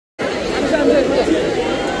Put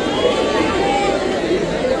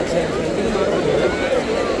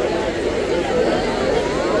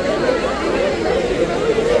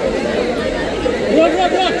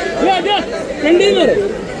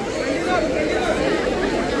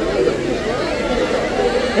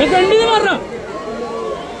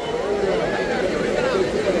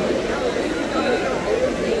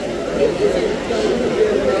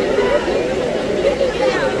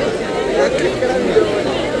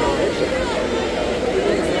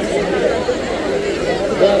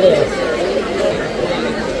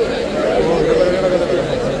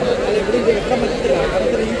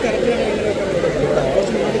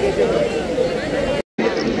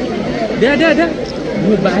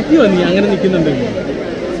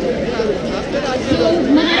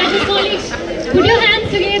your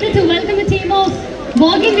hands together to welcome the team of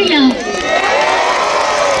Bougainvillea.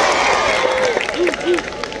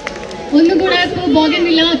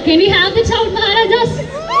 Bougainvillea. Can we have the shout, Maharajas?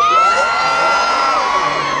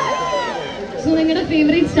 So, our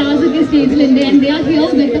favorite stars of the stage, and they are here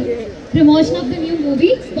with the promotion of the new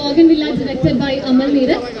movie, Bougainvillea, directed by Amal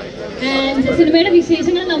Neerath. And cinema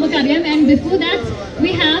Visheshangal Namakariam. And before that,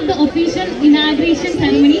 we have the official inauguration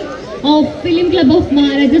ceremony of Film Club of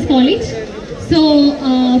Maharajas College. So,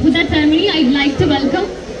 for that ceremony, I'd like to welcome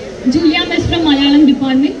Julia Miss from Malayalam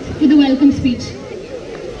department to the welcome speech.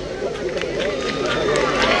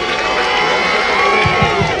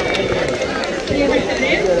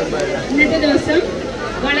 ഇന്നത്തെ ദിവസം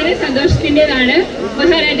വളരെ സന്തോഷത്തിൻ്റെതാണ്.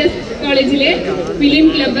 മഹാരാജാസ് കോളേജിലെ film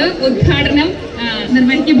club ഉദ്ഘാടനം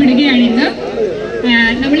നിർവഹിക്കപ്പെടുകയാണ് ഇന്ന്.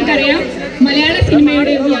 നമ്മൾക്കറിയാം, മലയാള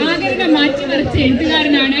സിനിമയുടെ വ്യാകരണം മാറ്റിമറിച്ച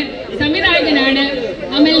എഴുത്തുകാരനാണ്, സംവിധായകനാണ്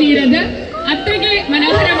അമൽ നീരദ്. അത്രയ്ക്ക്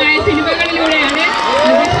മനോഹരമായ സിനിമകളിലൂടെയാണ്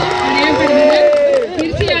അദ്ദേഹം അറിയപ്പെടുന്നത്.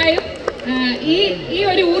 തീർച്ചയായും ഈ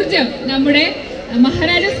ഒരു ഊർജം നമ്മുടെ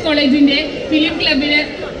മഹാരാജാസ് കോളേജിന്റെ ഫിലിം ക്ലബിന്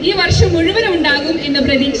ഈ വർഷം മുഴുവനും ഉണ്ടാകും എന്ന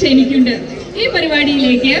പ്രതീക്ഷ എനിക്കുണ്ട്. ഈ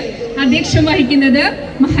പരിപാടിയിലേക്ക് അധ്യക്ഷം വഹിക്കുന്നത്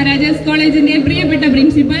മഹാരാജാസ് കോളേജിന്റെ പ്രിയപ്പെട്ട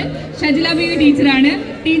പ്രിൻസിപ്പൽ ഷജില ബീവി ടീച്ചറാണ്.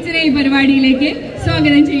 ടീച്ചറെ ഈ പരിപാടിയിലേക്ക്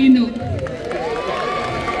സ്വാഗതം ചെയ്യുന്നു.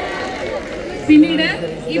 പിന്നീട്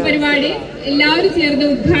ഈ പരിപാടി എല്ലാവരും ചേർന്ന്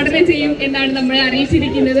ഉദ്ഘാടനം ചെയ്യും എന്നാണ് നമ്മളെ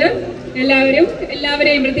അറിയിച്ചിരിക്കുന്നത്. എല്ലാവരെയും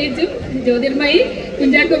പ്രത്യേകിച്ചും ജ്യോതിർമയി,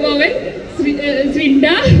 കുഞ്ചാക്കോബോബൻ, ശ്രിൻഡ,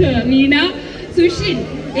 വീണ, സുഷിൻ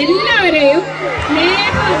എല്ലാവരെയും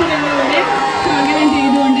സ്നേഹോദരങ്ങളോടെ സ്വാഗതം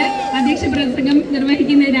ചെയ്തുകൊണ്ട് അധ്യക്ഷ പ്രസംഗം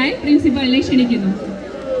നിർവഹിക്കുന്നതിനായി പ്രിൻസിപ്പലിനെ ക്ഷണിക്കുന്നു.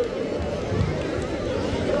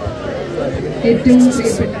 ഏറ്റവും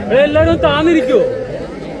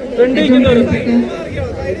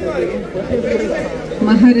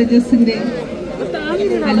മഹാരാജാസിന്റെ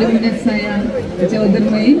അലുമിനസായ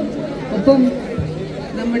ജ്യോതിർമയി, ഒപ്പം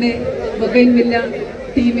നമ്മുടെ ബൊഗൈൻവില്ല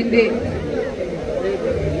ടീമിന്റെ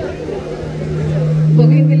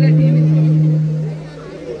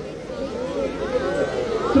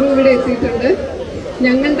ക്രൂ ഇവിടെ എത്തിയിട്ടുണ്ട്.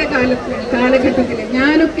 ഞങ്ങളുടെ കാലഘട്ടത്തിൽ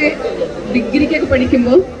ഞാനൊക്കെ ഡിഗ്രിക്കൊക്കെ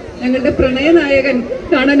പഠിക്കുമ്പോൾ ഞങ്ങളുടെ പ്രണയനായകൻ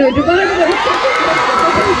കാണാൻ ഒരുപാട്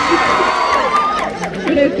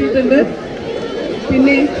ഇവിടെ എത്തിയിട്ടുണ്ട്.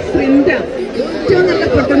 പിന്നെ ശ്രിൻഡ, ഏറ്റവും നല്ല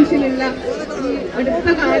പൊട്ടൻഷ്യലുള്ള അടുത്ത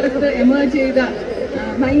കാലത്ത് എമേർജ് ചെയ്ത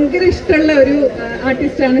ഭയങ്കര ഇഷ്ടമുള്ള ഒരു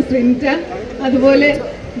ആർട്ടിസ്റ്റാണ് ശ്രിൻഡ. അതുപോലെ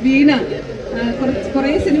വീണ,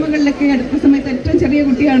 കുറേ സിനിമകളിലൊക്കെ അടുത്ത സമയത്ത് ഏറ്റവും ചെറിയ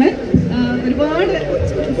കുട്ടിയാണ്. ഒരുപാട്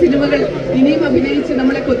സിനിമകൾ ഇനിയും അഭിനയിച്ച്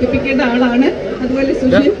നമ്മളെ കൊതിപ്പിക്കേണ്ട ആളാണ്. അതുപോലെ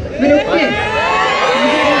സുഷിൻ, ഇവരൊക്കെ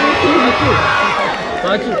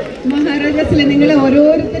മഹാരാജാസിലെ നിങ്ങളെ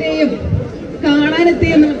ഓരോരുത്തരെയും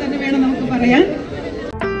കാണാനെത്തിയെന്ന് തന്നെ വേണം നമുക്ക് പറയാൻ.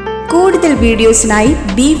 കൂടുതൽ വീഡിയോസിനായി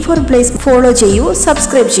B4 Place ഫോളോ ചെയ്യൂ,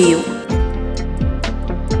 സബ്സ്ക്രൈബ് ചെയ്യൂ.